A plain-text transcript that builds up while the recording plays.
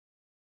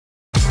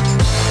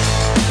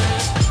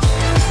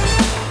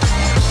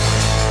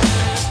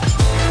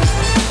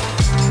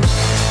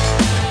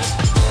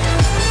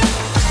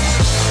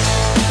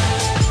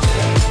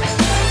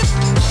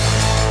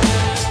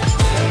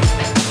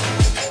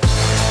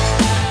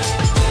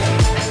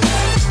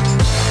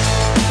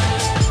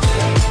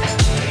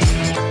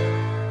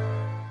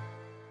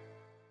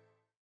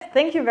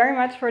thank you very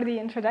much for the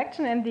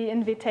introduction and the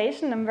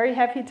invitation. I'm very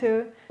happy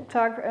to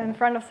talk in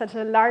front of such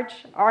a large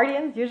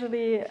audience.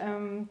 Usually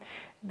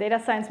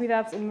data science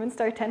meetups in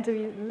Münster tend to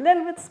be a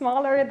little bit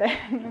smaller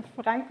than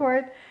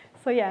Frankfurt.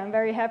 So yeah, I'm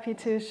very happy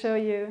to show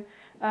you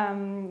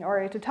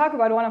or to talk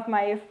about one of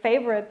my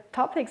favorite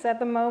topics at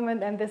the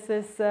moment, and this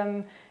is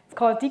it's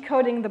called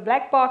Decoding the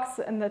Black Box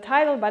in the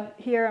title, but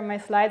here on my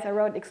slides I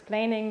wrote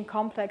explaining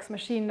complex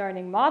machine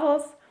learning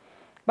models.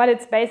 But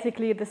it's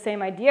basically the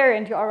same idea,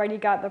 and you already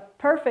got the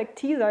perfect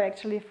teaser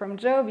actually from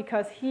Joe,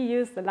 because he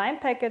used the LIME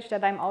package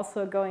that I'm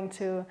also going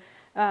to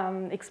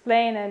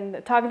explain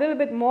and talk a little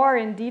bit more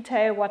in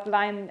detail what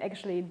LIME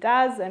actually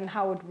does and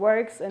how it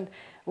works and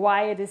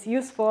why it is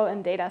useful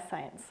in data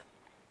science.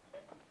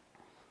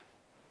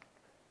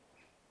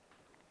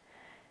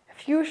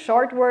 A few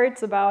short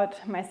words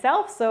about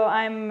myself. So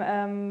I'm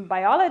a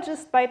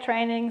biologist by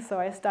training, so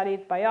I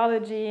studied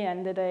biology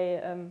and did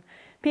a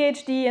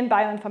PhD in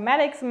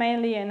bioinformatics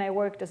mainly, and I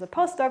worked as a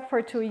postdoc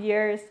for 2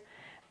 years.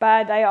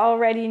 But I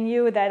already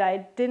knew that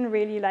I didn't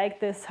really like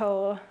this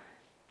whole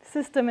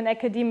system in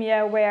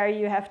academia where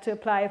you have to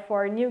apply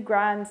for new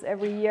grants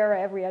every year or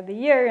every other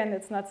year, and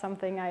it's not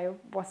something I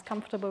was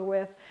comfortable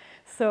with.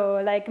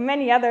 So like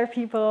many other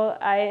people,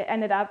 I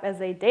ended up as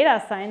a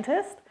data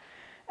scientist.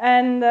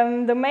 And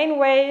the main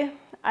way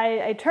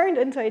I turned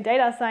into a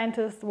data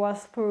scientist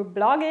was through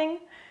blogging,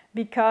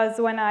 because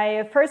when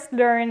I first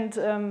learned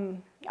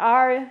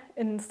R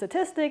in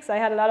statistics, I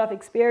had a lot of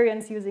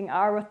experience using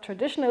R with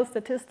traditional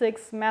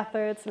statistics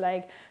methods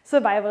like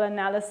survival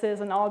analysis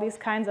and all these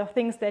kinds of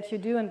things that you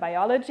do in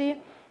biology.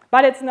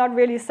 But it's not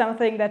really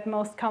something that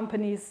most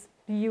companies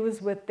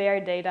use with their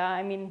data.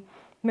 I mean,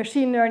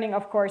 machine learning,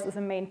 of course, is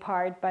a main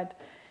part, but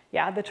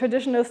yeah, the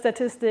traditional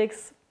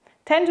statistics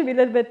tend to be a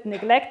little bit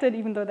neglected,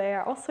 even though they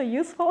are also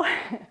useful.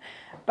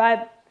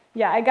 But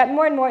yeah, I got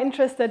more and more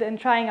interested in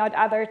trying out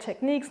other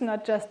techniques,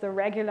 not just the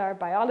regular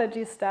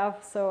biology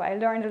stuff. So I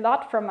learned a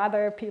lot from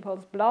other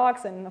people's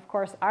blogs, and of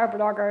course our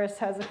bloggers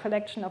has a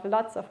collection of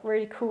lots of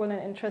really cool and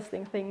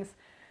interesting things.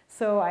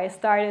 So I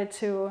started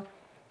to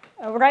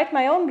write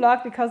my own blog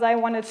because I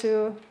wanted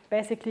to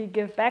basically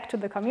give back to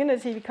the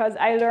community, because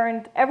I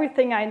learned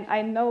everything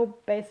I know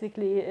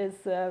basically is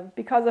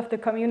because of the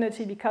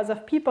community, because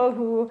of people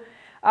who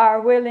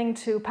are willing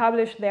to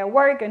publish their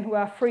work and who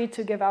are free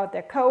to give out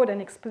their code and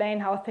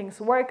explain how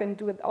things work and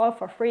do it all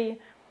for free.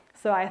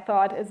 So I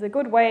thought it's a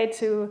good way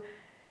to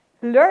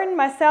learn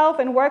myself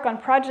and work on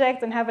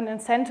projects and have an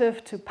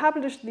incentive to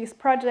publish these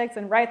projects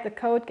and write the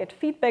code, get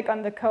feedback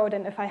on the code,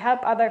 and if I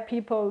help other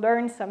people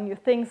learn some new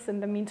things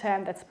in the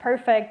meantime, that's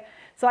perfect.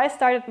 So I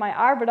started my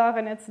R blog,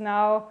 and it's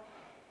now,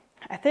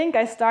 I think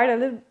I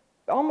started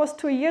almost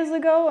 2 years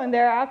ago, and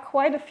there are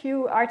quite a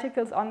few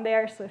articles on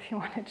there, so if you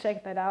want to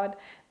check that out.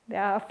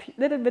 There are a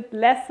little bit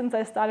less since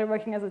I started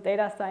working as a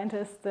data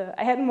scientist.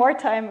 I had more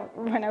time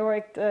when I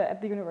worked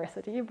at the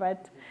university,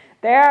 but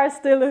there are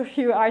still a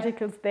few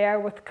articles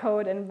there with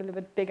code and a little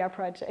bit bigger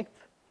projects.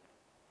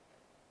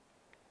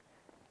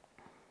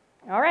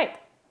 All right,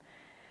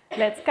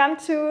 let's come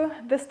to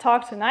this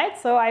talk tonight.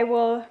 So I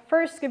will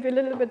first give you a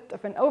little bit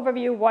of an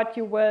overview what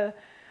you will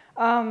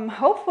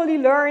hopefully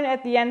learn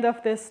at the end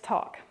of this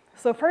talk.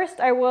 So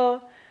first I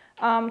will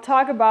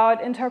talk about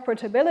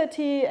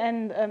interpretability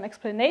and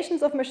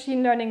explanations of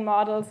machine learning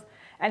models,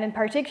 and in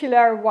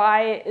particular,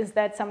 why is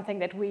that something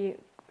that we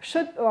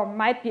should or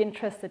might be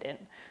interested in.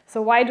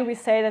 So why do we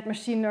say that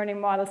machine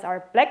learning models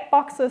are black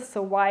boxes?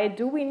 So why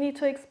do we need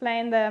to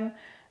explain them?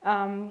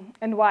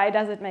 And why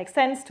does it make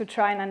sense to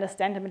try and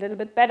understand them a little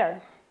bit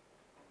better?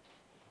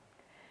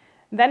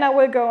 Then I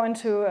will go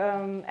into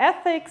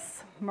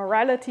ethics,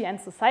 morality, and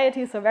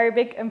society. So very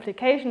big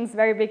implications,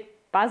 very big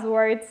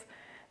buzzwords.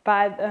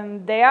 But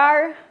they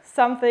are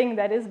something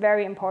that is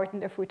very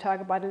important if we talk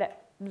about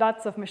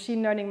lots of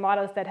machine learning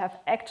models that have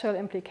actual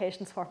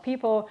implications for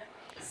people.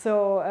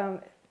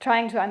 So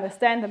trying to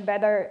understand them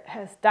better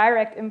has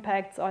direct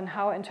impacts on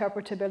how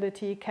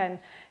interpretability can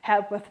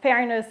help with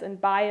fairness and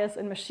bias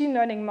in machine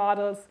learning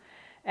models.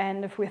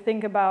 And if we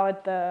think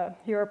about the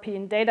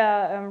European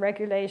data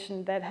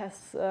regulation that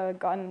has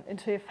gone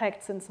into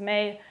effect since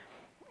May,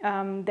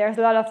 there's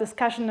a lot of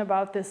discussion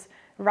about this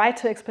right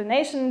to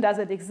explanation. Does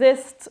it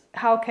exist?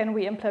 How can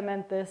we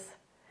implement this?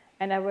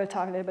 And I will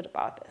talk a little bit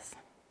about this.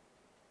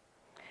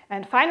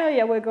 And finally,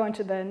 I will go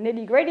into the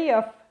nitty-gritty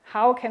of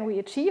how can we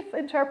achieve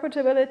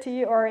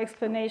interpretability or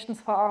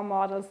explanations for our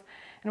models.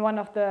 And one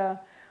of the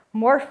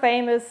more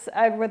famous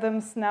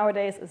algorithms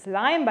nowadays is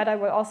LIME, but I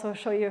will also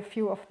show you a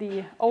few of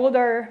the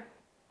older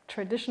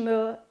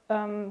traditional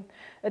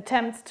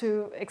attempts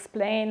to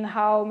explain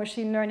how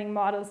machine learning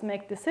models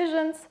make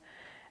decisions.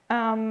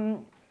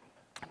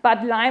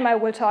 But LIME I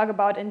will talk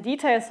about in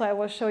detail, so I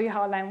will show you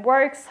how LIME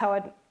works, how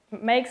it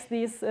makes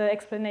these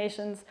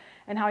explanations,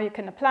 and how you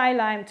can apply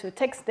LIME to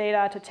text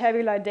data, to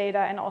tabular data,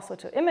 and also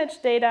to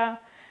image data.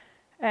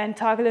 And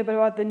talk a little bit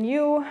about the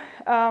new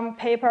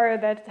paper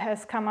that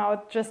has come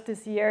out just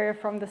this year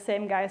from the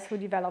same guys who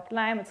developed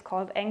LIME. It's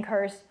called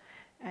Anchors,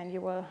 and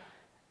you will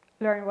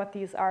learn what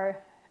these are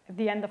at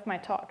the end of my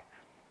talk.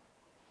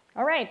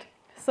 All right,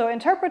 So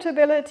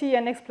interpretability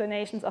and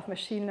explanations of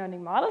machine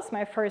learning models,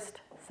 my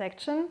first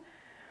section.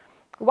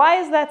 Why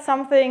is that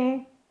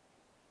something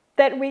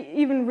that we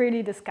even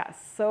really discuss?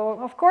 So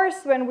of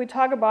course, when we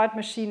talk about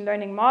machine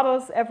learning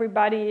models,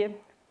 everybody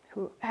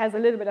who has a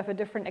little bit of a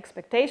different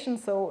expectation.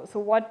 So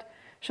what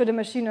should a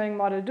machine learning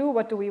model do?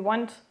 What do we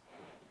want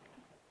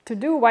to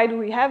do? Why do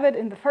we have it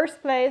in the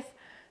first place?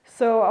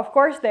 So of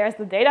course, there's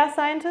the data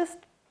scientist.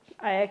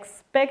 I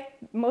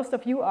expect most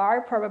of you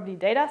are probably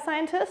data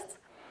scientists.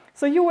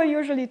 So you will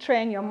usually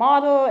train your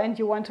model and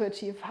you want to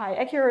achieve high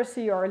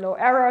accuracy or low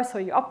error. So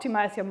you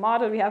optimize your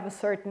model. You have a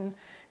certain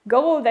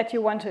goal that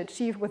you want to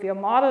achieve with your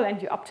model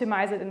and you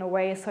optimize it in a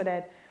way so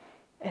that,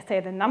 let's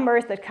say, the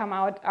numbers that come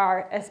out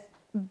are as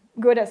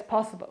good as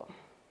possible.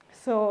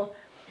 So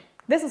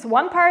this is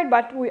one part,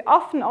 but we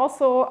often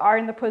also are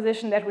in the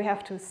position that we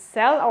have to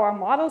sell our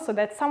model so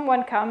that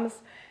someone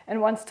comes and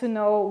wants to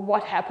know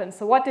what happened.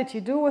 So what did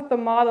you do with the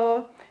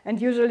model?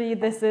 And usually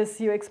this is,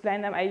 you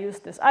explain them, I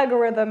used this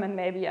algorithm and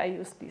maybe I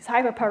used these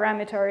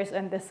hyperparameters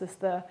and this is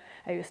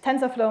I used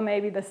TensorFlow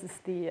maybe, this is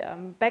the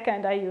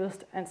backend I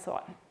used and so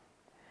on.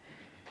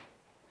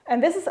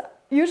 And this is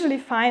usually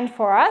fine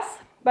for us,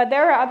 but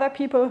there are other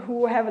people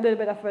who have a little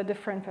bit of a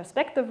different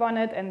perspective on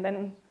it. And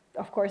then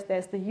of course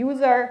there's the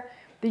user.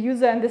 The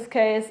user in this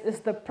case is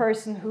the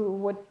person who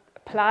would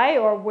apply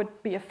or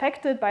would be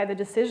affected by the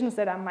decisions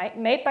that are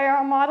made by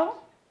our model.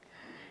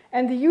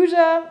 And the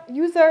user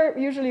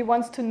usually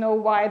wants to know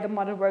why the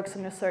model works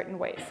in a certain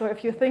way. So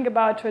if you think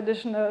about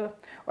traditional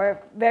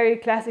or very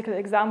classical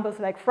examples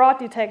like fraud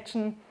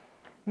detection,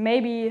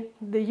 maybe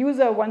the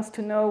user wants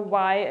to know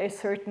why a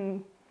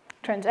certain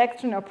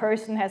transaction or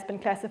person has been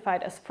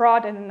classified as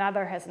fraud and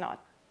another has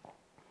not.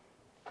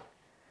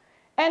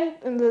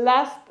 And the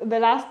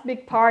last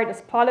big part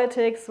is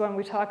politics, when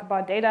we talk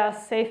about data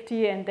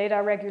safety and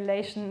data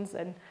regulations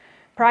and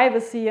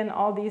privacy and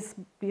all these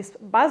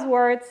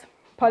buzzwords.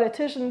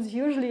 Politicians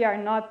usually are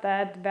not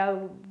that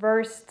well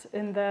versed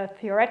in the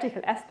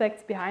theoretical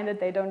aspects behind it.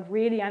 They don't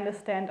really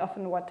understand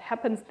often what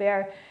happens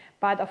there.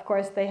 But of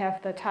course, they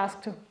have the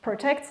task to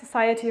protect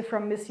society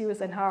from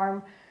misuse and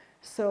harm.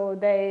 So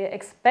they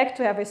expect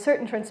to have a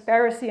certain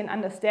transparency in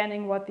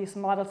understanding what these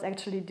models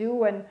actually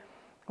do and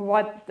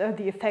what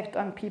the effect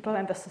on people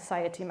and the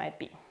society might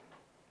be.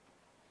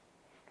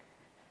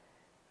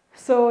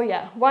 So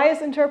yeah, why is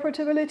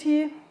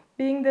interpretability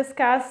being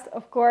discussed?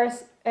 Of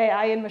course,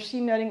 AI and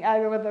machine learning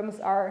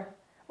algorithms are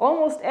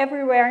almost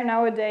everywhere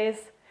nowadays.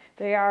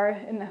 They are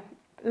in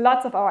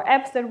lots of our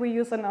apps that we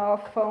use on our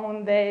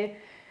phone. They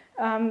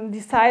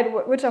decide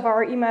which of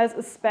our emails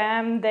is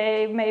spam.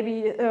 They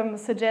maybe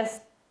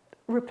suggest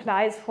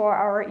replies for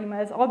our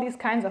emails. All these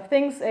kinds of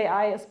things.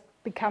 AI is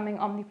becoming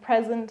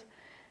omnipresent.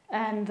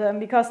 And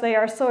because they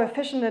are so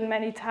efficient in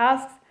many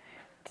tasks,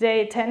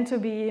 they tend to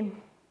be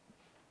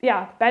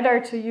better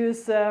to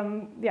use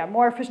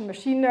more efficient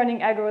machine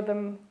learning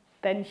algorithm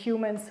than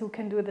humans who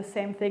can do the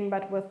same thing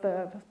but with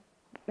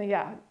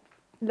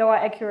lower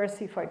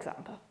accuracy, for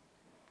example.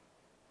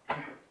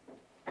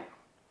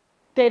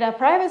 Data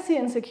privacy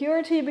and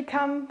security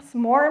becomes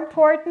more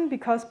important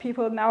because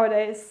people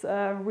nowadays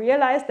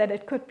realize that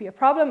it could be a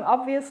problem,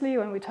 obviously,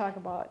 when we talk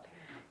about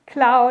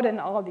cloud and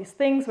all these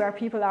things where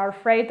people are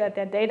afraid that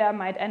their data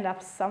might end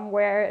up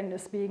somewhere and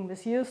is being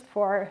misused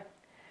for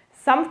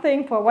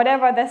something, for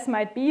whatever this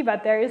might be,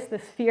 but there is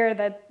this fear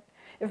that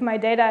if my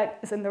data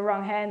is in the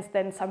wrong hands,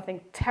 then something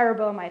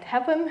terrible might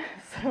happen.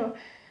 So,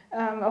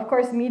 of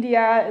course,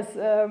 media is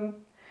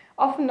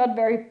often not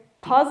very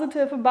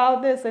positive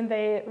about this, and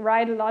they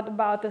write a lot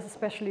about this,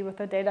 especially with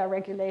the data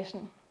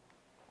regulation.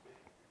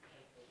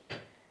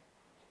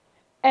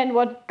 And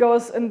what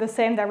goes in the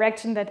same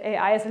direction, that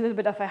AI is a little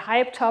bit of a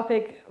hype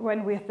topic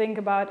when we think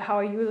about how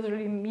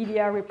usually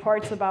media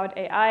reports about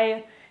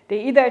AI.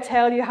 They either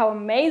tell you how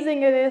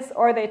amazing it is,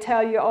 or they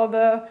tell you all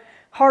the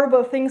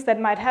horrible things that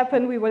might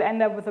happen. We will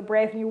end up with a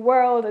brave new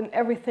world, and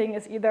everything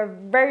is either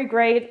very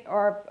great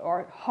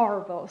or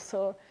horrible.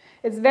 So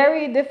it's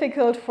very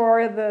difficult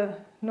for the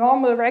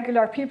normal,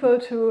 regular people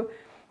to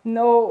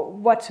know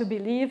what to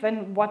believe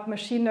and what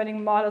machine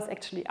learning models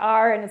actually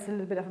are. And it's a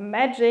little bit of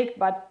magic,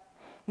 but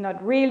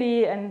not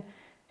really, and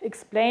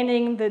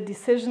explaining the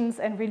decisions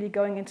and really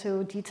going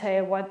into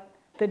detail what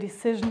the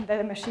decision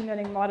that a machine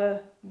learning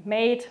model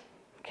made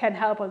can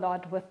help a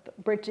lot with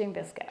bridging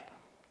this gap.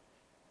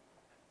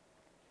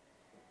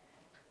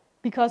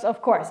 Because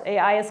of course,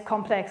 AI is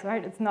complex,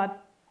 right? It's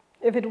not,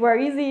 if it were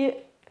easy,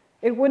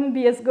 it wouldn't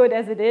be as good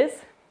as it is,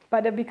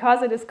 but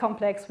because it is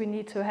complex, we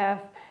need to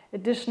have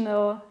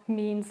additional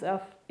means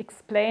of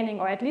explaining,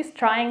 or at least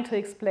trying to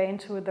explain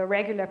to the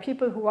regular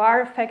people who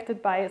are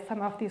affected by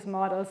some of these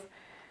models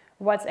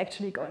what's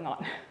actually going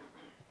on.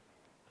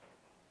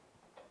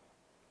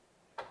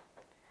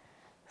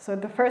 So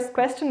the first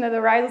question that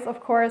arises, of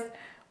course,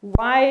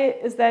 why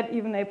is that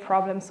even a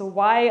problem? So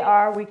why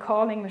are we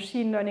calling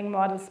machine learning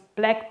models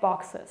black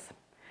boxes?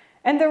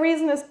 And the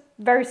reason is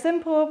very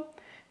simple,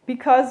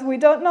 because we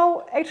don't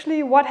know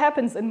actually what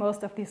happens in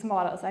most of these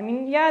models. I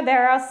mean, yeah,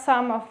 there are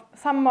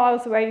some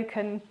models where you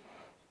can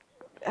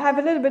have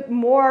a little bit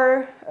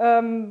more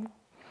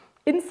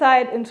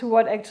insight into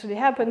what actually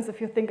happens.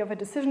 If you think of a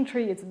decision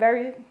tree, it's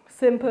very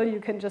simple. You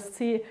can just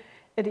see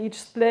at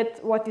each split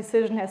what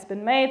decision has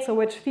been made, so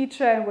which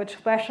feature and which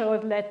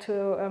threshold led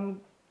to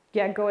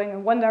going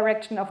in one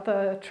direction of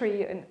the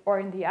tree or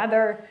in the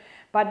other.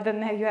 But then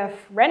you have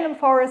random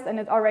forest, and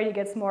it already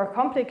gets more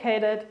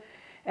complicated.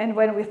 And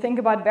when we think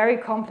about very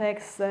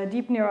complex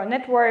deep neural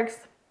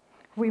networks,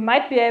 we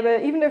might be able,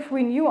 even if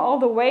we knew all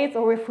the weights,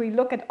 or if we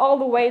look at all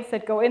the weights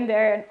that go in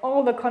there and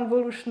all the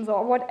convolutions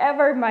or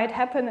whatever might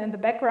happen in the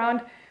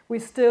background, we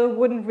still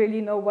wouldn't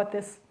really know what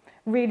this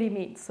really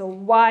means. So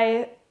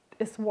why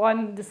is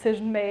one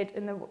decision made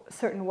in a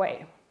certain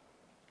way?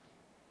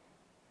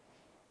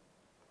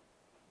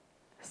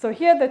 So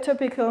here, the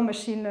typical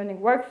machine learning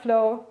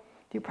workflow.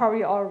 You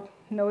probably all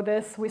know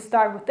this. We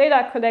start with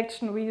data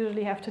collection. We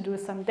usually have to do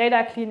some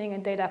data cleaning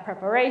and data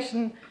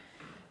preparation.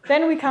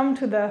 Then we come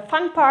to the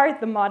fun part,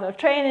 the model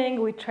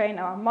training. We train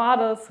our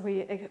models.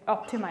 We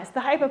optimize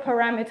the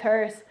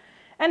hyperparameters.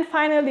 And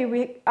finally,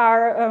 we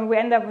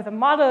end up with a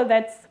model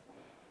that's,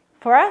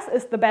 for us,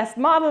 is the best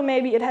model.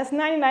 Maybe it has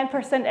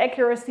 99%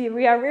 accuracy.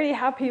 We are really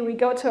happy. We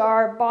go to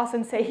our boss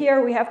and say,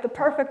 here, we have the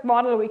perfect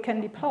model. We can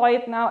deploy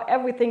it now.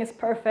 Everything is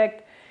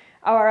perfect.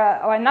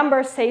 Our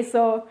numbers say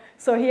so.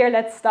 So here,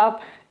 let's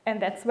stop.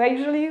 And that's where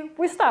usually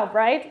we stop,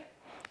 right?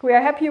 We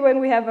are happy when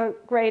we have a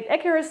great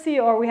accuracy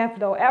or we have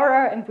low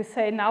error, and we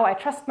say, now I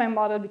trust my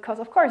model because,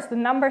 of course, the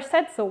number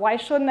said so. Why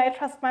shouldn't I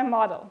trust my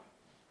model?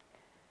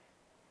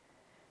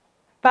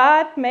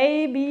 But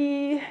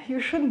maybe you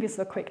shouldn't be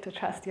so quick to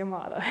trust your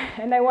model.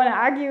 And I want to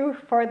argue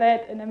for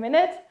that in a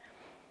minute.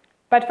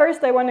 But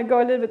first, I want to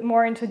go a little bit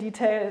more into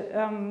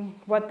detail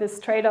what this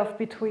trade-off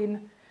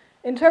between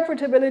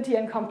interpretability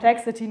and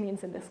complexity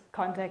means in this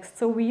context.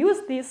 So we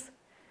use these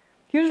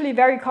usually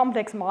very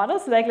complex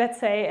models, like let's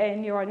say a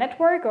neural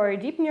network or a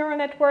deep neural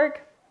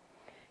network.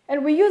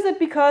 And we use it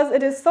because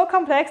it is so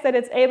complex that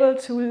it's able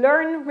to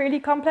learn really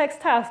complex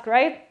tasks,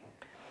 right?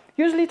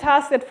 Usually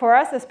tasks that for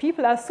us as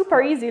people are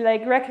super easy,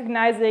 like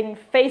recognizing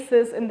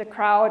faces in the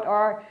crowd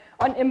or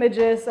on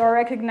images, or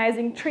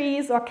recognizing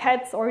trees or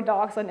cats or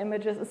dogs on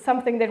images, is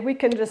something that we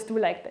can just do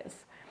like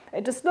this. I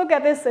just look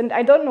at this and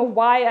I don't know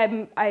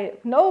why I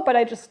know, but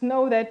I just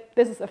know that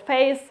this is a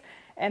face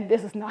and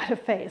this is not a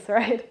face,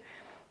 right?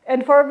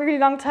 And for a really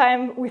long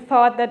time, we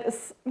thought that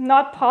it's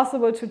not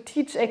possible to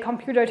teach a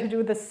computer to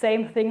do the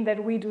same thing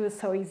that we do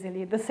so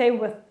easily. The same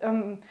with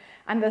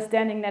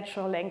understanding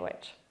natural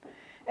language.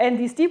 And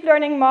these deep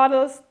learning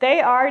models, they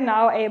are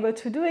now able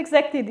to do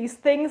exactly these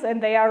things,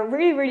 and they are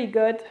really, really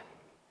good.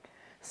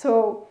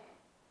 So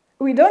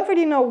we don't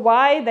really know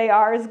why they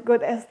are as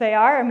good as they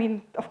are. I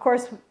mean, of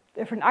course,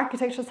 different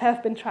architectures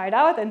have been tried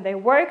out and they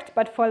worked,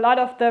 but for a lot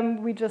of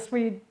them, we just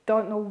really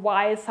don't know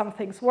why some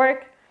things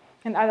work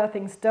and other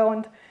things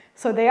don't.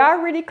 So they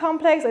are really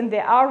complex and they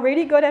are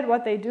really good at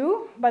what they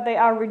do, but they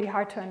are really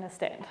hard to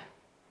understand.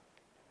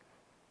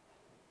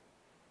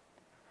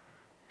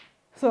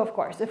 So of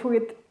course, if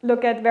we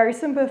look at very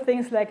simple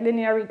things like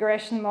linear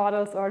regression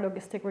models or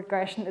logistic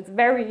regression, it's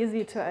very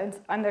easy to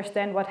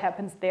understand what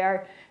happens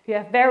there. We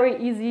have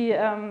very easy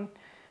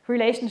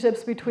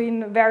relationships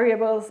between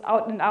variables,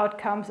 out and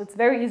outcomes. It's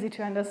very easy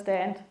to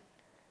understand.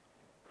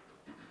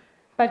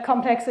 But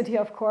complexity,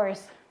 of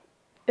course,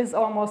 is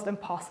almost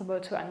impossible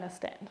to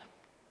understand.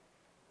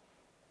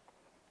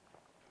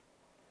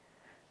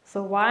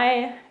 So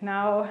why,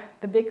 now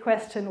the big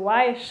question,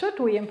 why should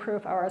we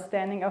improve our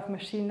understanding of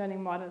machine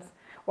learning models?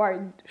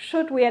 Or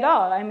should we at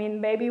all? I mean,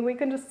 maybe we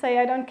can just say,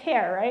 I don't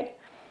care, right?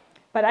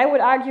 But I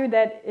would argue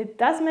that it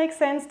does make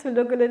sense to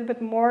look a little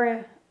bit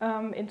more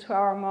into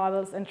our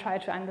models and try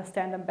to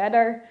understand them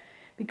better.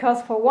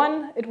 Because for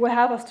one, it will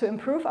help us to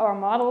improve our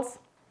models.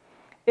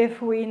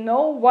 If we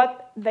know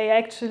what they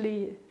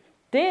actually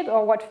did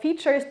or what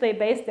features they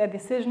based their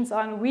decisions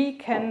on, we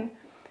can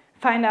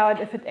find out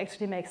if it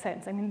actually makes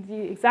sense. I mean,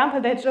 the example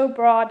that Joe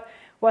brought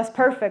was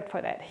perfect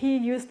for that. He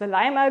used the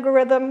Lime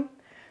algorithm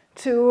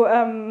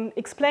to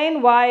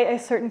explain why a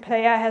certain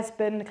player has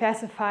been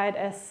classified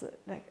as,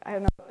 like, I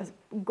don't know, as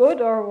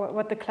good, or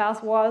what the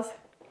class was,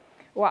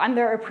 or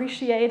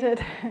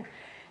underappreciated.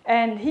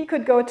 And he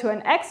could go to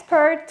an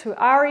expert, to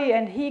Ari,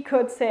 and he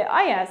could say,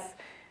 ah, yes,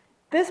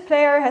 this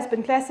player has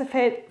been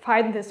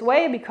classified in this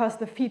way because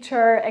the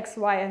feature X,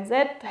 Y, and Z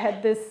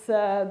had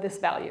this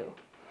value.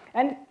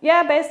 And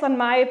yeah, based on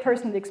my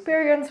personal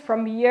experience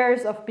from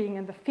years of being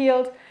in the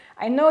field,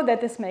 I know that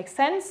this makes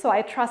sense, so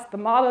I trust the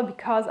model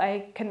because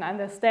I can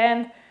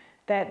understand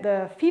that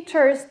the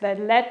features that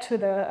led to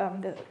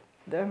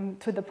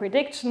the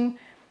prediction,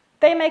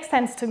 they make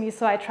sense to me,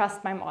 so I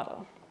trust my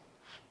model.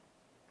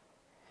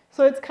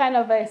 So it's kind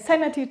of a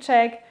sanity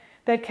check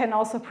that can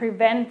also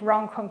prevent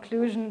wrong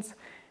conclusions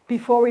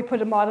before we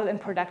put a model in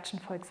production,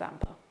 for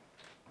example.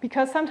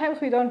 Because sometimes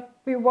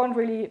we won't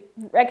really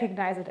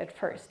recognize it at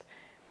first.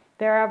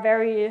 There are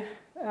very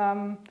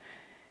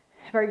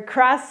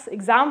crass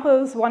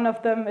examples. One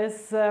of them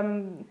is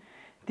the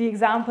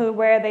example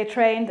where they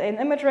trained an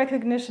image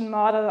recognition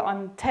model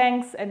on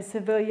tanks and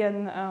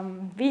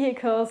civilian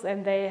vehicles,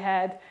 and they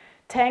had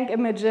tank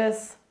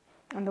images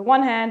on the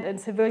one hand and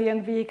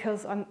civilian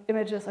vehicles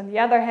images on the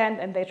other hand,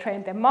 and they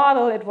trained their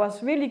model. It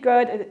was really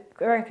good. It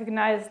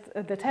recognized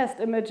the test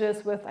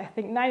images with, I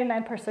think,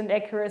 99%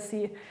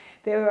 accuracy.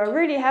 They were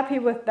really happy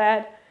with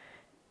that.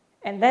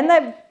 And then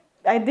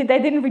they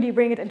didn't really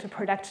bring it into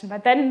production,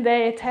 but then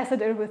they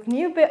tested it with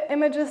new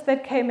images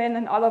that came in,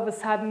 and all of a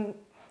sudden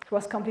it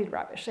was complete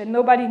rubbish, and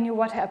nobody knew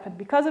what happened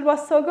because it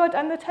was so good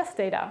on the test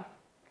data.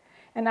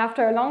 And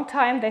after a long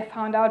time, they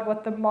found out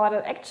what the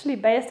model actually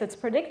based its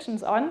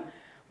predictions on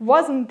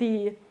wasn't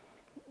the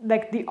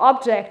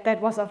object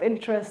that was of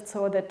interest,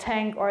 so the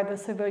tank or the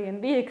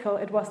civilian vehicle,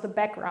 it was the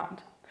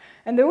background.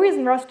 And the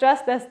reason was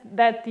just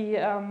that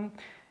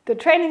the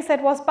training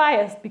set was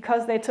biased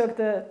because they took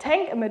the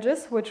tank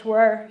images, which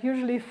were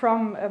usually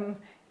from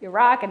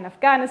Iraq and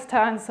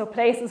Afghanistan, so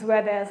places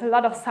where there's a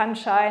lot of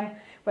sunshine,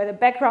 where the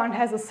background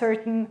has a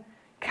certain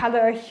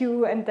color,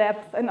 hue, and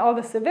depth, and all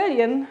the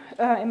civilian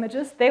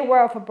images, they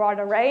were of a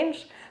broader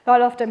range. A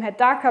lot of them had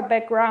darker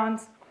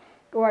backgrounds,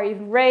 or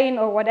even rain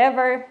or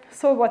whatever.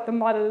 So what the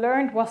model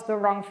learned was the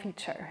wrong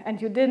feature.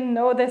 And you didn't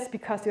know this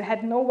because you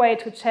had no way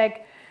to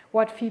check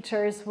what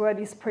features were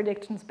these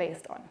predictions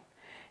based on.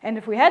 And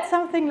if we had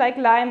something like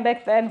Lime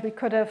back then, we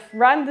could have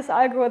run this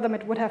algorithm.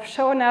 It would have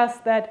shown us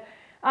that,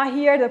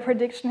 here the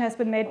prediction has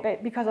been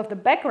made because of the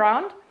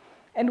background.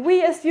 And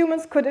we as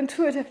humans could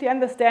intuitively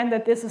understand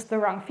that this is the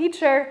wrong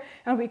feature,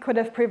 and we could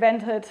have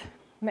prevented,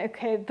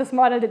 okay, this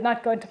model did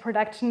not go into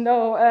production,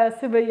 no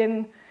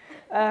civilian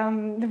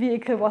the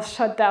vehicle was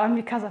shot down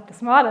because of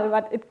this model,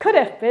 but it could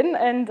have been,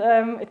 and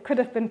it could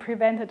have been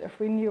prevented if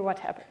we knew what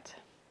happened.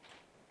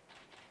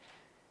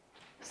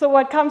 So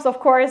what comes, of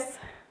course,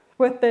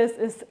 with this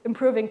is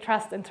improving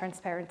trust and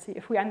transparency.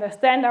 If we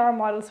understand our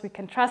models, we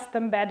can trust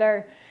them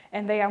better,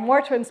 and they are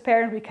more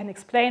transparent, we can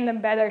explain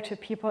them better to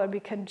people, and we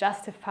can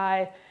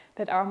justify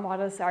that our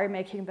models are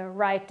making the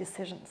right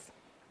decisions.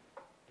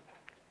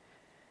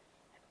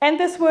 And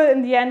this will,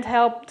 in the end,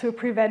 help to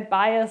prevent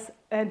bias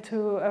and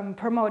to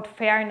promote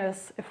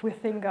fairness if we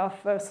think of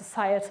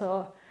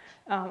societal,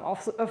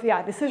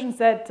 decisions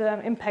that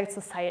impact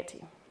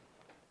society.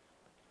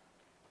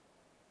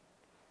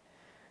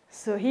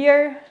 So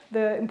here,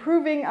 the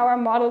improving our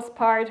models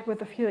part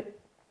with a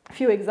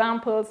few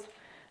examples.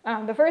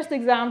 The first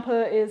example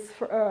is,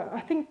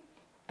 I think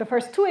the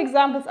first two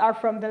examples are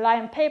from the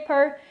Lime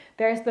paper.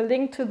 There's the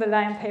link to the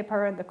Lime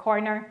paper in the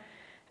corner.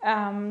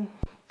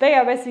 They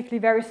are basically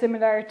very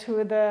similar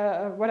to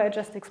what I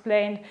just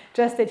explained,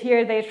 just that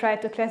here they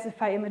tried to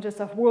classify images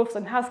of wolves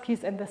and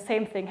huskies, and the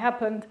same thing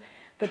happened.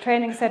 The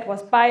training set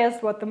was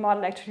biased. What the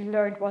model actually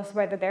learned was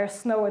whether there's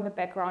snow in the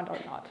background or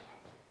not.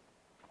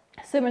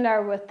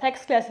 Similar with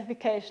text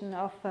classification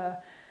of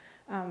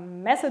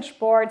message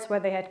boards,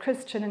 where they had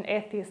Christian and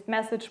atheist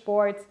message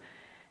boards.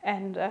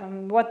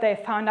 And what they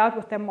found out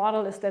with their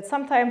model is that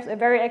sometimes a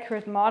very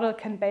accurate model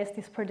can base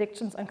these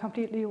predictions on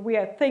completely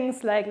weird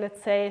things, like,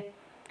 let's say,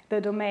 the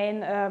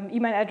domain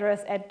email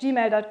address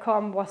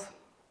 @gmail.com was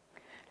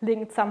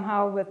linked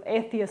somehow with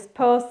atheist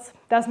posts.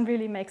 Doesn't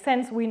really make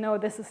sense. We know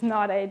this is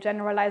not a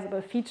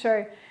generalizable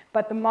feature,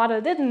 but the model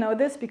didn't know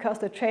this because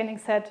the training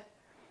set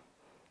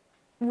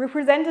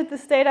represented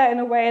this data in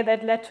a way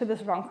that led to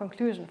this wrong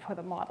conclusion for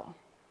the model.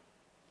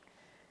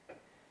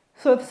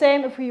 So the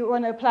same if we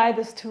want to apply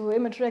this to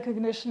image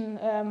recognition,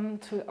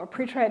 to our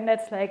pre-trained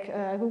nets like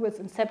Google's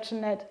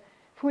Inception Net.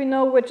 If we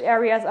know which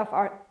areas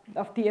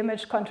of the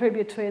image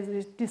contribute to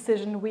a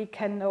decision, we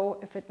can know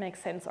if it makes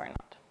sense or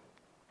not.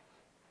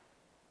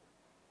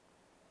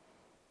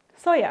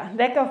 So yeah,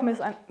 lack of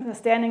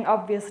misunderstanding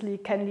obviously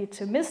can lead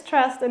to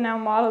mistrust in our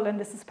model, and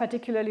this is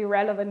particularly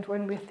relevant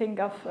when we think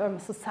of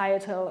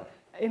societal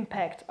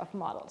impact of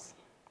models.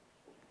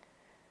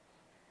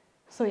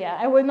 So yeah,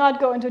 I will not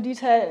go into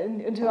detail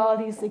into all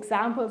these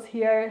examples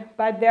here,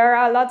 but there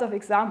are lots of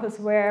examples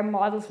where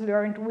models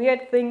learned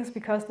weird things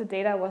because the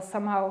data was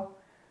somehow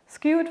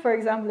skewed. For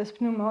example, this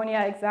pneumonia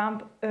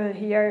example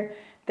here,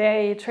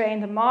 they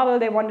trained a model.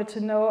 They wanted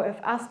to know if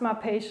asthma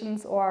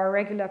patients or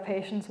regular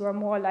patients were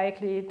more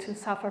likely to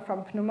suffer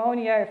from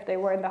pneumonia if they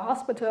were in the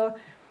hospital.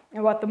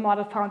 And what the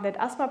model found that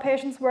asthma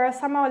patients were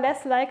somehow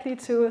less likely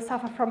to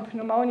suffer from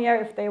pneumonia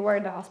if they were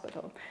in the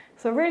hospital.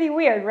 So really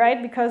weird,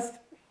 right? Because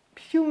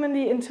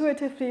humanly,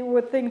 intuitively,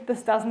 would think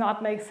this does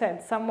not make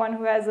sense. Someone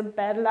who has a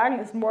bad lung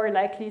is more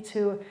likely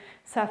to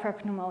suffer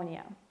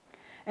pneumonia.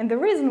 And the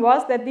reason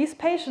was that these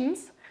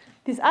patients,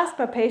 these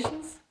asthma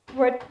patients,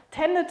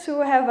 tended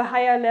to have a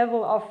higher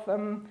level of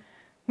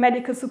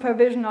medical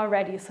supervision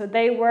already. So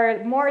they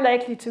were more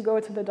likely to go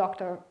to the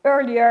doctor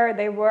earlier.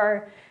 They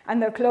were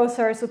under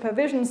closer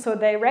supervision, so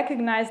they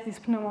recognized these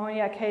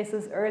pneumonia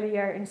cases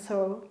earlier, and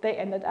so they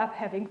ended up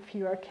having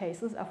fewer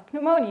cases of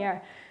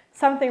pneumonia.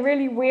 Something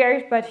really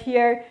weird, but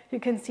here you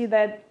can see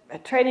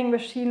that training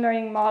machine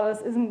learning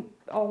models isn't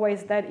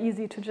always that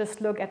easy to just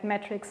look at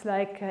metrics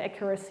like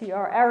accuracy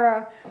or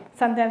error.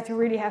 Sometimes you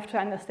really have to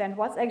understand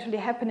what's actually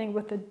happening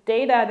with the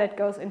data that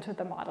goes into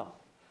the model.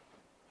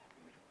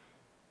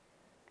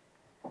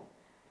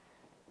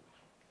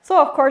 So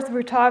of course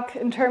we talk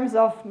in terms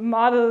of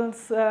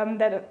models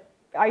that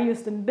are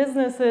used in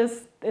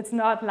businesses. It's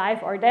not life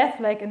or death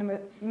like in a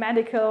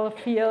medical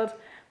field,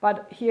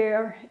 but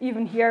here,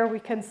 even here, we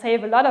can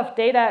save a lot of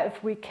data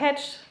if we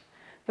catch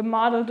the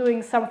model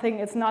doing something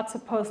it's not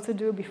supposed to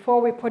do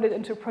before we put it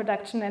into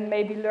production, and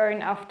maybe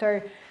learn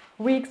after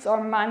weeks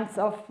or months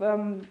of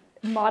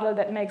model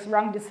that makes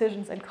wrong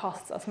decisions and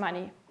costs us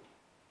money.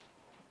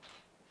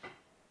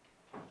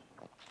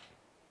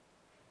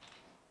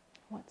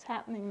 What's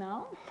happening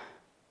now?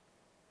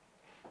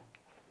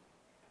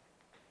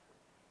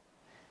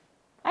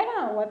 I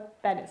don't know what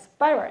that is,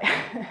 but all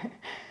right.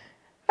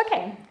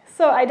 Okay,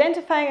 so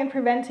identifying and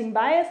preventing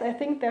bias. I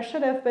think there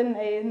should have been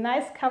a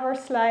nice cover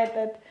slide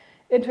that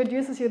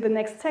introduces you the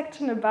next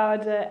section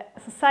about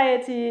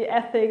society,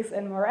 ethics,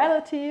 and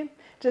morality.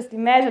 Just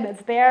imagine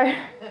it's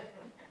there.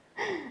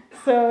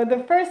 So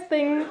the first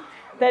thing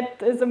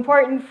that is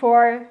important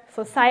for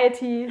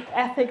society,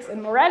 ethics,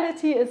 and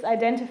morality is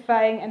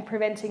identifying and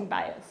preventing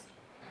bias.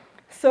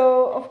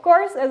 So, of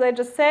course, as I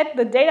just said,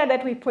 the data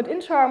that we put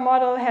into our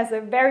model has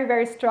a very,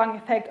 very strong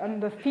effect on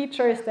the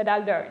features that are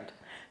learned.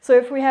 So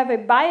if we have a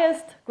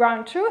biased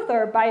ground truth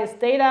or biased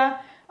data,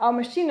 our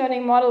machine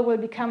learning model will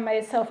become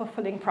a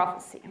self-fulfilling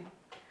prophecy.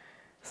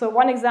 So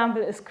one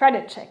example is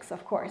credit checks,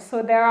 of course.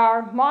 So there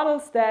are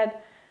models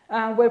that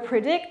will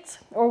predict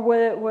or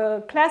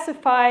will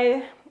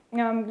classify.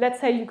 Let's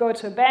say you go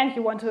to a bank,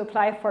 you want to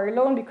apply for a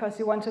loan because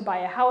you want to buy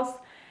a house,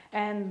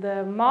 and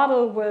the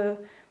model will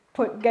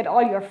get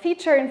all your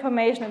feature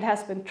information. It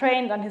has been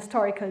trained on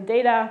historical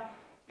data,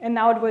 and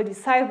now it will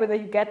decide whether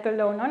you get the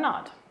loan or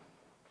not.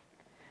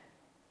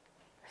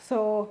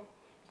 So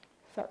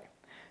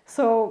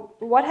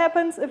what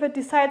happens if it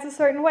decides a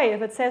certain way?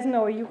 If it says,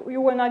 no,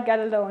 you will not get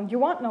a loan, you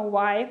won't know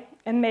why,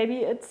 and maybe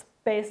it's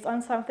based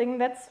on something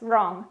that's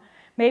wrong.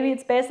 Maybe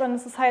it's based on a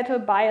societal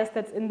bias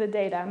that's in the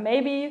data.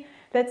 Maybe,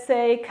 let's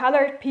say,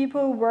 colored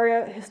people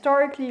were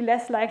historically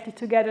less likely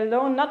to get a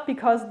loan, not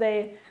because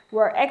they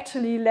were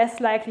actually less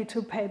likely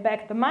to pay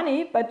back the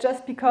money, but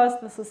just because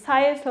the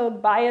societal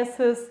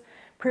biases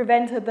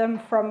prevented them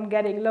from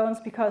getting loans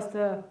because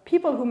the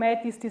people who made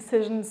these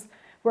decisions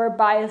were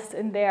biased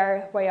in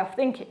their way of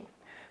thinking.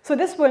 So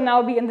this will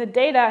now be in the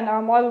data, and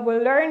our model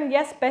will learn,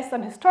 yes, based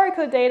on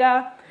historical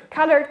data,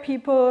 colored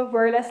people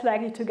were less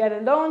likely to get a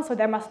loan, so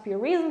there must be a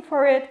reason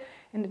for it,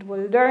 and it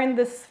will learn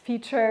this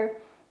feature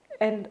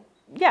and,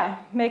 yeah,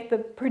 make the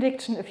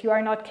prediction if you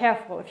are not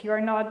careful, if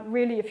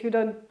you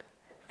don't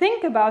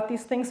think about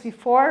these things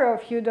before, or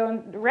if you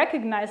don't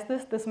recognize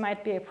this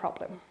might be a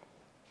problem.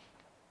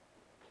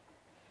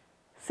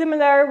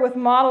 Similar with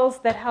models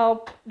that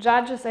help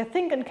judges, I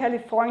think in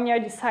California,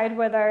 decide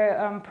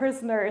whether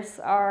prisoners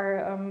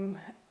are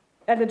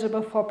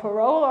eligible for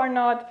parole or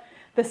not.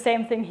 The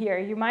same thing here.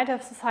 You might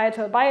have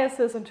societal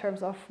biases in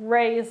terms of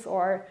race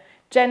or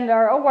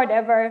gender or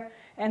whatever,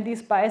 and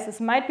these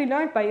biases might be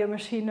learned by your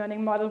machine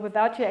learning model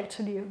without you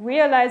actually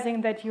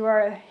realizing that you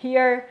are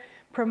here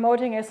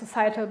promoting a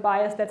societal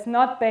bias that's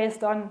not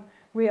based on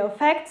real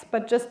facts,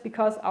 but just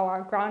because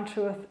our ground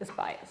truth is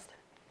biased.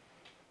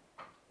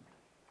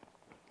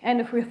 And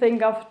if we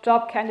think of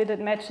job candidate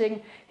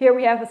matching, here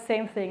we have the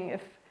same thing.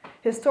 If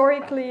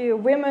historically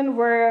women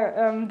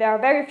were, there are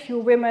very few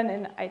women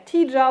in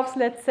IT jobs,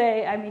 let's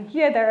say. I mean,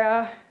 here there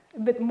are a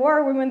bit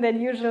more women than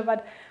usual,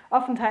 but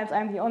oftentimes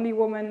I'm the only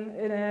woman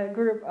in a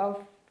group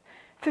of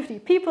 50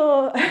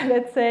 people,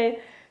 let's say.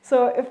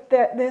 So if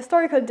the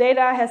historical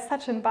data has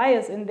such a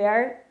bias in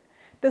there,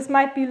 this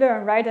might be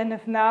learned, right? And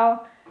if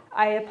now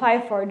I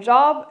apply for a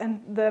job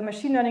and the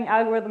machine learning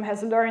algorithm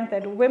has learned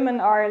that women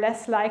are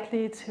less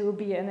likely to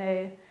be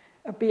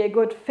a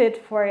good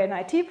fit for an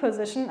IT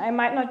position, I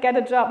might not get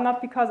a job, not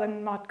because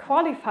I'm not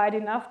qualified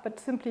enough, but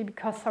simply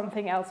because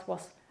something else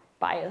was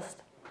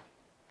biased.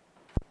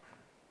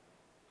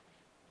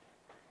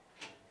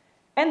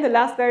 And the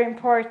last very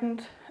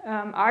important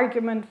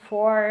argument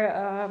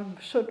for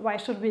why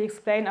should we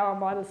explain our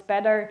models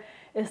better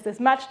is this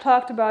much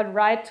talked about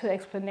right to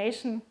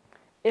explanation,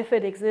 if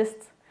it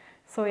exists.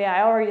 So yeah,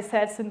 I already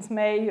said since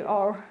May, you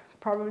all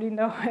probably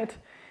know it,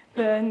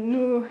 the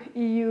new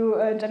EU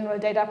general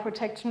data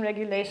protection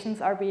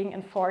regulations are being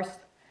enforced.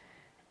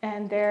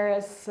 And there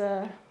is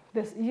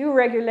this EU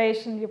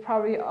regulation, you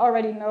probably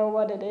already know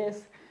what it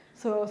is.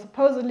 So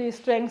supposedly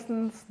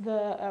strengthens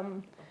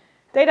the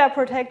data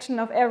protection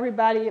of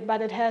everybody,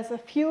 but it has a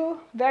few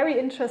very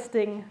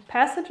interesting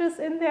passages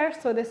in there.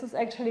 So this is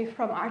actually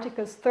from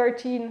Articles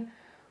 13,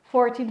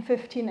 14,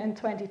 15, and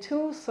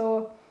 22.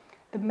 So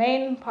the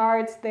main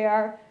parts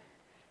there,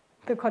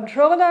 the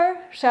controller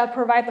shall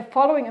provide the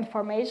following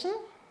information.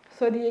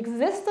 So the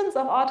existence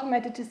of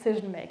automated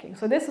decision making.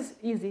 So this is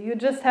easy. You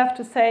just have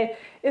to say,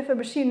 if a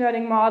machine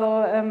learning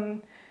model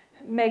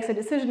makes a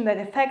decision that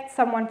affects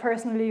someone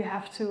personally, you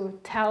have to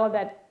tell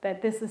that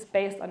this is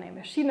based on a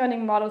machine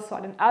learning model, so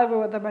on an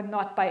algorithm, and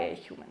not by a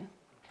human.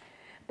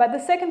 But the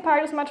second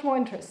part is much more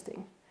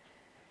interesting.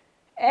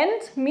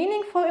 And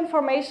meaningful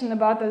information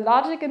about the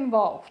logic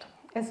involved,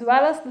 as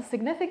well as the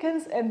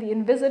significance and the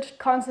envisaged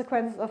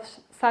consequences of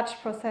such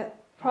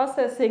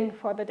processing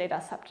for the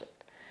data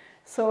subject.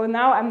 So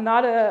now I'm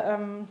not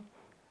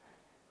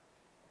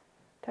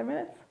 10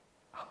 minutes?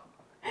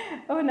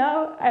 Oh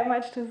no, I'm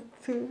much too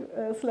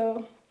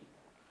slow.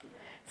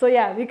 So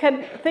yeah, we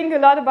can think a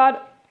lot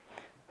about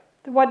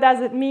what does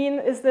it mean?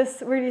 Is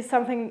this really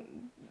something,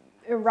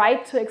 a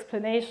right to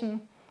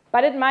explanation?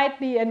 But it might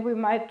be, and we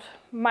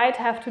might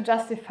have to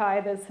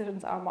justify the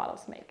decisions our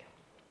models make.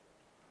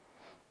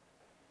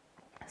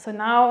 So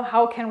now,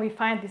 how can we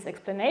find these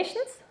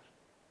explanations?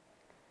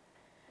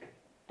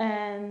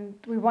 And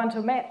we want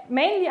to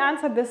mainly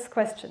answer this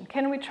question.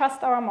 Can we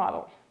trust our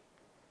model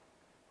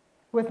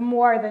with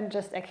more than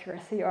just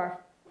accuracy or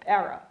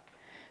error?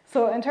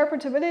 So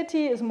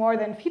interpretability is more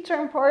than feature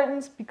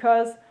importance,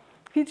 because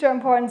feature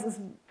importance is,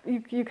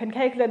 you can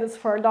calculate this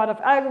for a lot of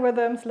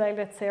algorithms, like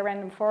let's say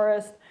random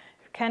forest.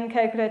 You can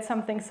calculate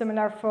something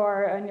similar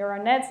for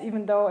neural nets,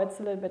 even though it's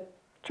a little bit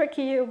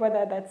tricky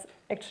whether that's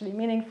actually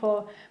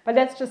meaningful. But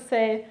let's just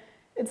say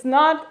it's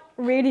not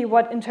really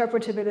what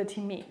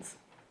interpretability means.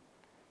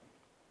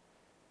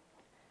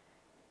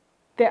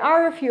 There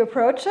are a few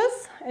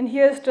approaches, and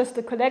here's just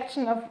a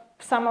collection of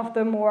some of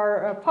the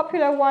more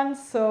popular ones.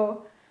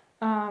 So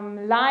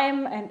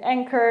Lime and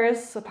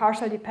anchors, a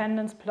partial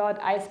dependence plot,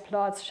 ice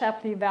plots,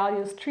 Shapley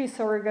values, tree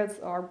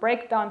surrogates, or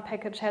breakdown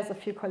package has a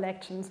few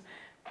collections.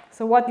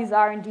 So what these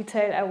are in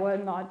detail, I will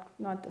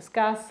not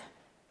discuss.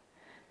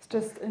 It's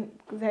just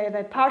say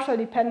that partial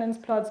dependence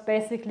plots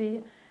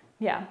basically,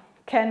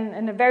 can,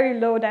 in a very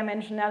low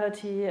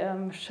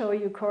dimensionality, show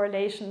you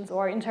correlations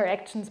or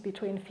interactions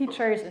between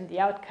features and the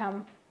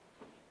outcome.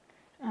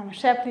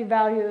 Shapley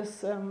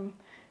values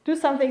do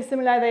something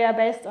similar. They are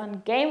based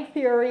on game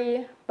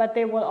theory, but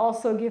they will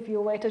also give you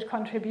weighted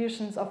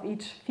contributions of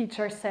each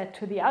feature set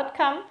to the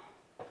outcome.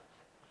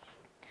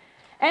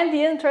 And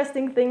the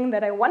interesting thing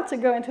that I want to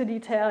go into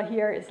detail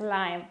here is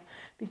Lime,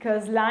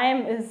 because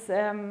Lime is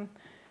a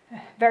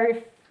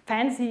very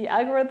fancy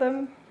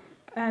algorithm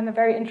and a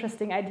very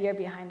interesting idea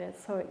behind it.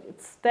 So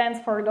it stands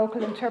for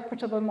local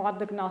interpretable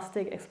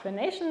model-agnostic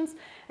explanations,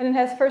 and it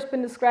has first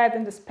been described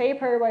in this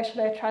paper, Why Should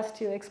I Trust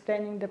You?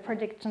 Explaining the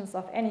predictions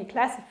of any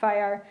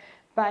classifier,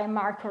 by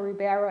Marco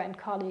Ribeiro and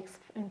colleagues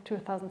in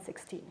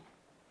 2016. It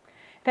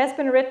has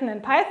been written in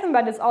Python,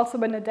 but it's also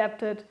been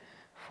adapted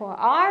for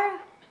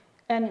R,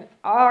 and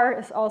R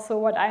is also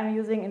what I'm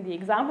using in the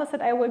examples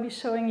that I will be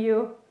showing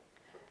you.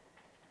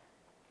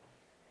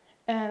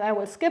 And I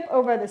will skip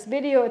over this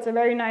video. It's a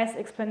very nice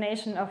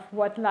explanation of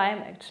what Lime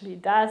actually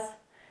does.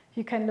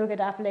 You can look it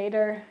up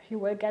later. You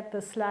will get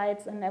the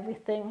slides and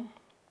everything.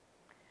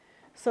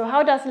 So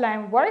how does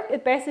Lime work?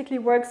 It basically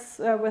works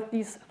with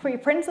these three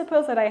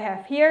principles that I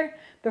have here.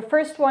 The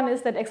first one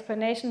is that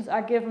explanations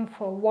are given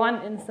for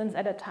one instance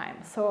at a time.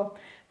 So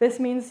this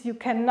means you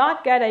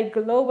cannot get a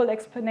global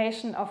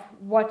explanation of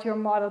what your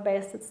model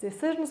based its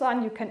decisions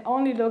on. You can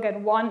only look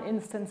at one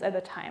instance at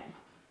a time.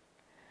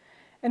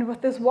 And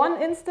with this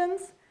one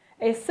instance,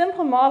 a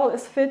simple model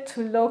is fit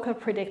to local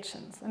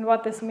predictions. And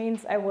what this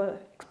means, I will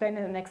explain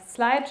in the next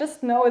slide.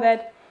 Just know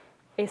that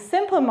a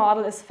simple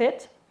model is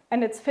fit,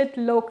 and it's fit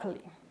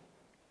locally.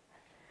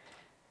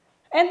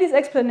 And these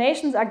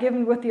explanations are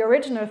given with the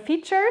original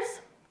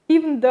features,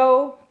 even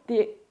though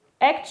the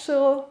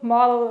actual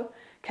model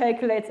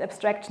calculates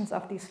abstractions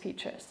of these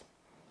features.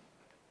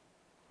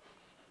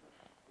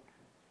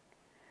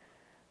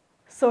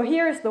 So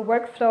here is the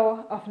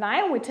workflow of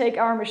Lime. We take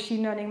our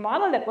machine learning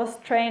model that was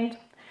trained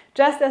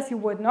just as you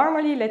would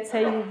normally. Let's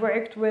say you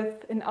worked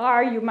with, in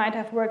R, you might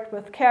have worked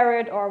with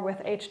Caret or with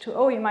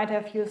H2O. You might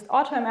have used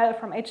AutoML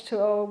from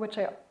H2O, which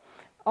I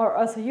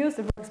also used.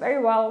 It works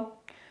very well.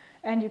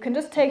 And you can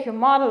just take your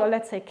model, or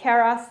let's say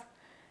Keras,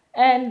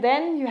 and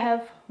then you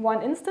have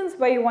one instance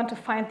where you want to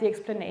find the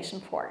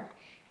explanation for.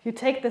 You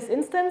take this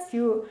instance,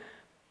 you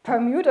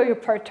permute or you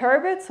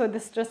perturb it. So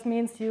this just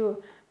means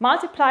you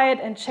multiply it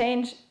and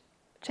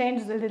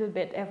changes a little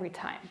bit every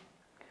time.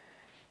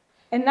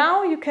 And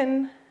now you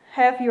can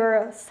have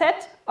your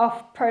set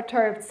of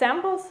perturbed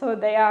samples. So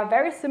they are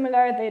very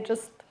similar. They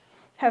just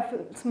have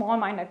small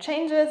minor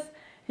changes.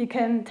 You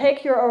can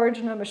take your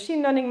original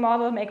machine learning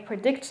model, make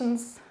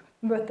predictions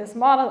with this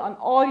model on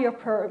all your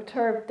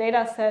perturbed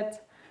data sets.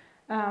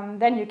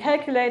 Then you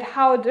calculate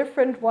how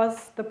different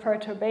was the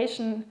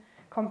perturbation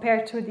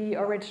compared to the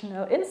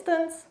original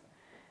instance.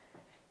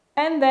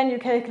 And then you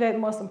calculate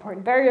most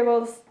important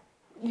variables.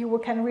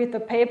 You can read the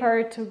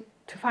paper to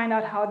find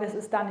out how this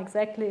is done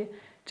exactly.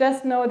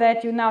 Just know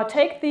that you now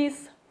take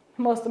these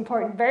most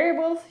important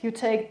variables, you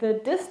take the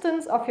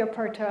distance of your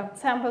perturbed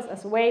samples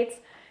as weights,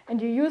 and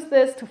you use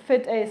this to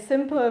fit a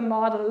simple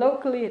model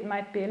locally. It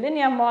might be a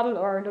linear model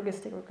or a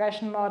logistic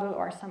regression model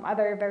or some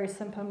other very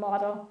simple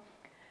model.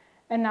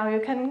 And now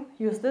you can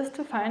use this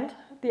to find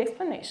the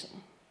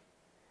explanation.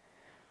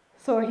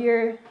 So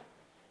here,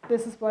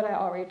 this is what I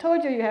already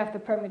told you. You have the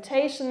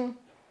permutation.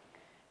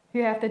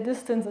 You have the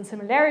distance and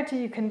similarity.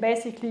 You can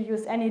basically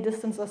use any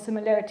distance or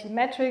similarity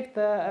metric.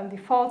 The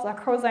defaults are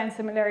cosine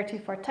similarity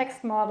for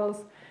text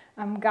models.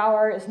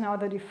 Gower is now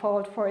the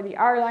default for the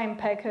R-line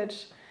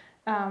package,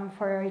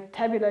 for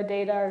tabular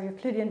data,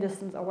 Euclidean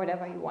distance, or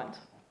whatever you want.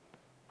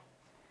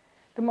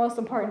 the most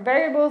important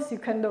variables. You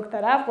can look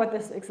that up, what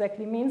this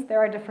exactly means. There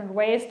are different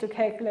ways to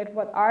calculate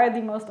what are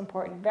the most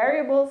important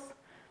variables.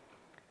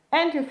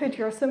 And you fit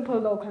your simple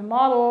local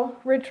model.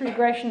 Ridge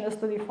regression is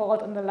the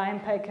default in the Lime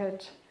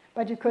package,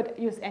 but you could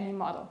use any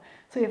model.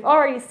 So you've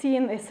already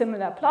seen a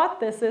similar plot.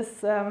 This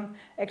is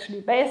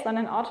actually based on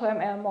an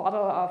AutoML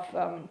model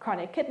of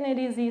chronic kidney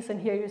disease. And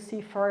here you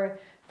see for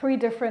 3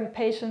 different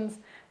patients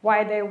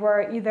why they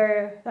were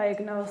either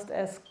diagnosed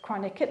as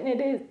chronic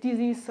kidney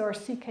disease or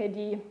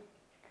CKD.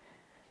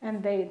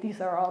 And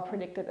these are all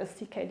predicted as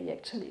CKD,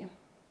 actually.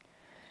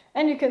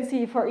 And you can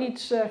see for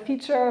each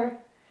feature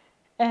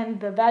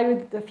and the value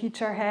that the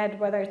feature had,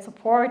 whether it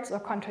supports or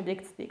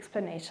contradicts the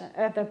explanation,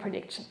 the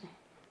prediction.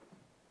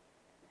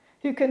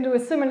 You can do a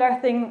similar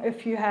thing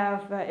if you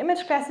have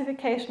image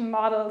classification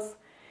models.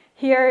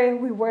 Here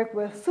we work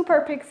with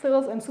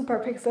superpixels, and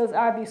superpixels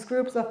are these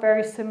groups of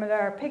very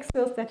similar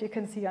pixels that you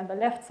can see on the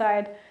left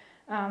side.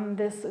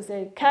 This is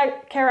a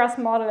Keras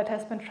model that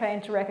has been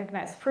trained to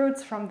recognize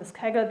fruits from this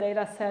Kaggle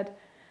data set.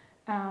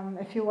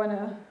 If you want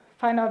to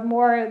find out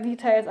more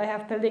details, I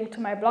have the link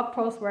to my blog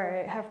post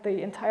where I have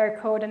the entire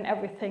code and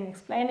everything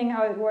explaining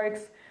how it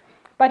works.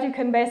 But you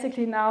can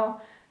basically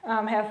now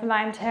have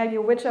Lime tell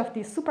you which of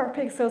these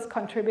superpixels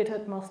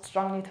contributed most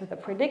strongly to the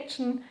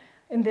prediction.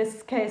 In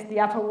this case, the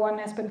upper one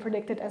has been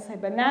predicted as a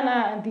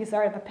banana, and these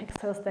are the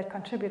pixels that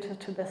contributed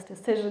to this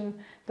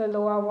decision. The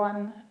lower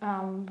one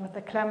with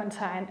the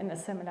clementine in a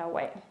similar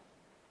way.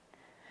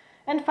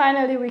 And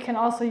finally, we can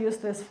also use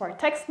this for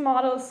text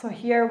models. So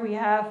here we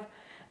have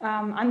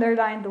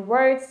underlined the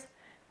words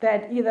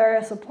that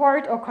either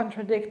support or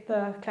contradict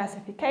the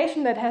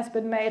classification that has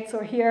been made.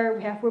 So here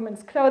we have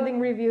women's clothing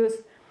reviews,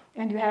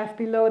 and you have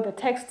below the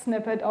text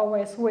snippet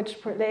always which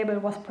label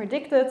was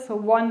predicted. So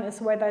 1 is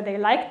whether they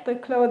liked the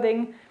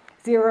clothing,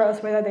 0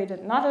 is whether they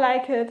did not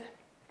like it,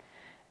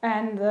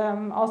 and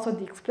also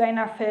the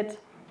explainer fit.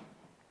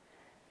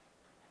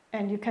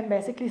 And you can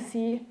basically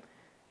see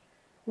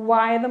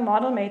why the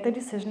model made the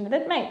decision that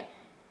it made.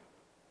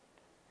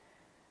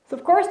 So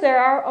of course there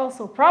are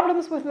also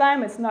problems with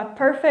Lime. It's not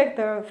perfect.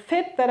 The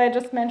fit that I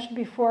just mentioned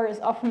before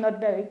is often not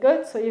very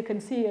good. So you can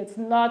see it's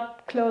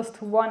not close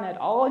to 1 at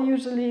all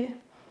usually.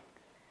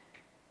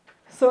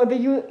 So the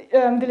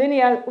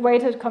linear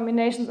weighted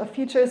combinations of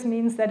features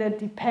means that it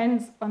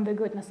depends on the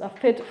goodness of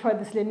fit for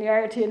this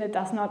linearity, and it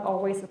does not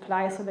always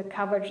apply, so the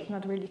coverage is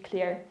not really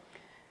clear.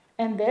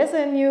 And there's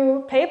a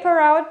new paper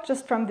out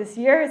just from this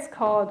year. It's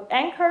called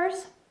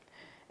Anchors.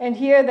 And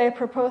here they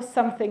propose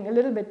something a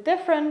little bit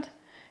different.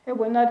 I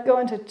will not go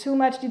into too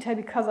much detail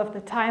because of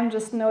the time.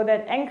 Just know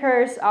that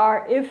anchors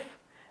are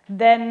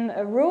if-then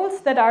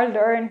rules that are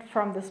learned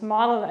from this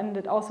model, and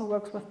it also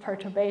works with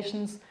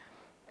perturbations.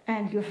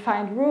 And you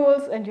find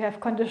rules, and you have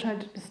conditional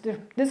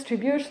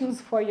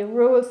distributions for your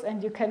rules,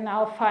 and you can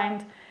now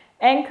find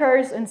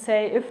anchors and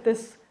say if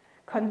this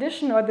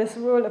condition or this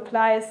rule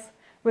applies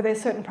with a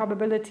certain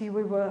probability,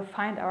 we will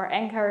find our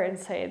anchor and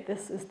say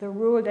this is the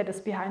rule that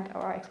is behind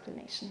our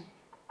explanation.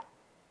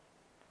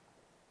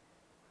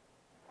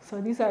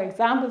 So these are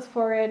examples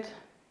for it.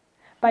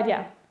 But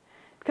yeah,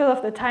 because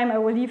of the time, I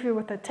will leave you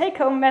with a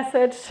take-home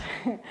message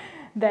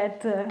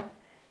that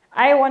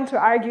I want to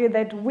argue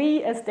that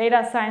we as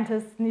data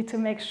scientists need to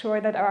make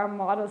sure that our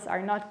models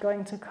are not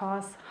going to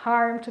cause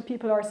harm to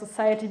people or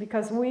society,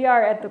 because we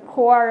are at the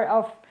core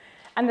of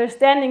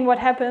understanding what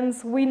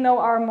happens. We know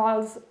our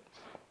models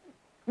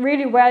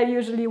really well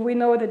usually. We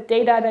know the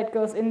data that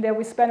goes in there.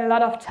 We spend a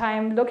lot of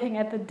time looking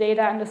at the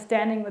data,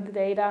 understanding the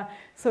data.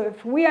 So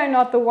if we are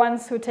not the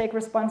ones who take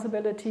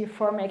responsibility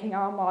for making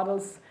our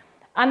models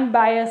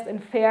unbiased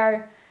and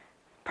fair,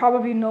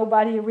 probably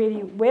nobody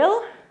really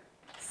will.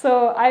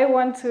 So I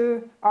want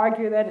to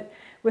argue that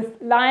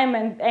with Lime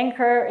and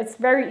Anchor, it's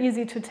very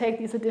easy to take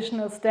these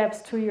additional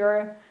steps to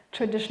your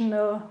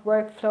traditional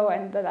workflow,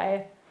 and that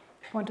I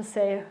want to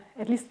say,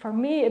 at least for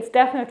me, it's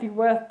definitely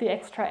worth the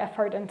extra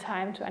effort and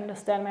time to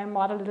understand my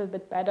model a little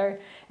bit better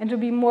and to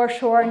be more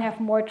sure and have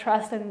more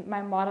trust in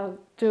my model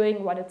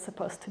doing what it's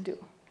supposed to do.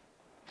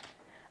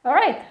 All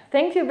right,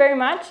 thank you very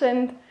much.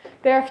 And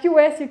there are a few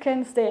ways you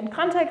can stay in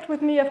contact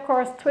with me, of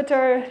course.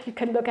 Twitter, you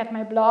can look at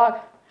my blog.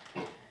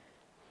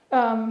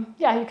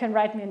 Yeah, you can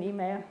write me an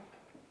email.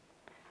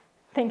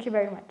 Thank you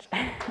very much.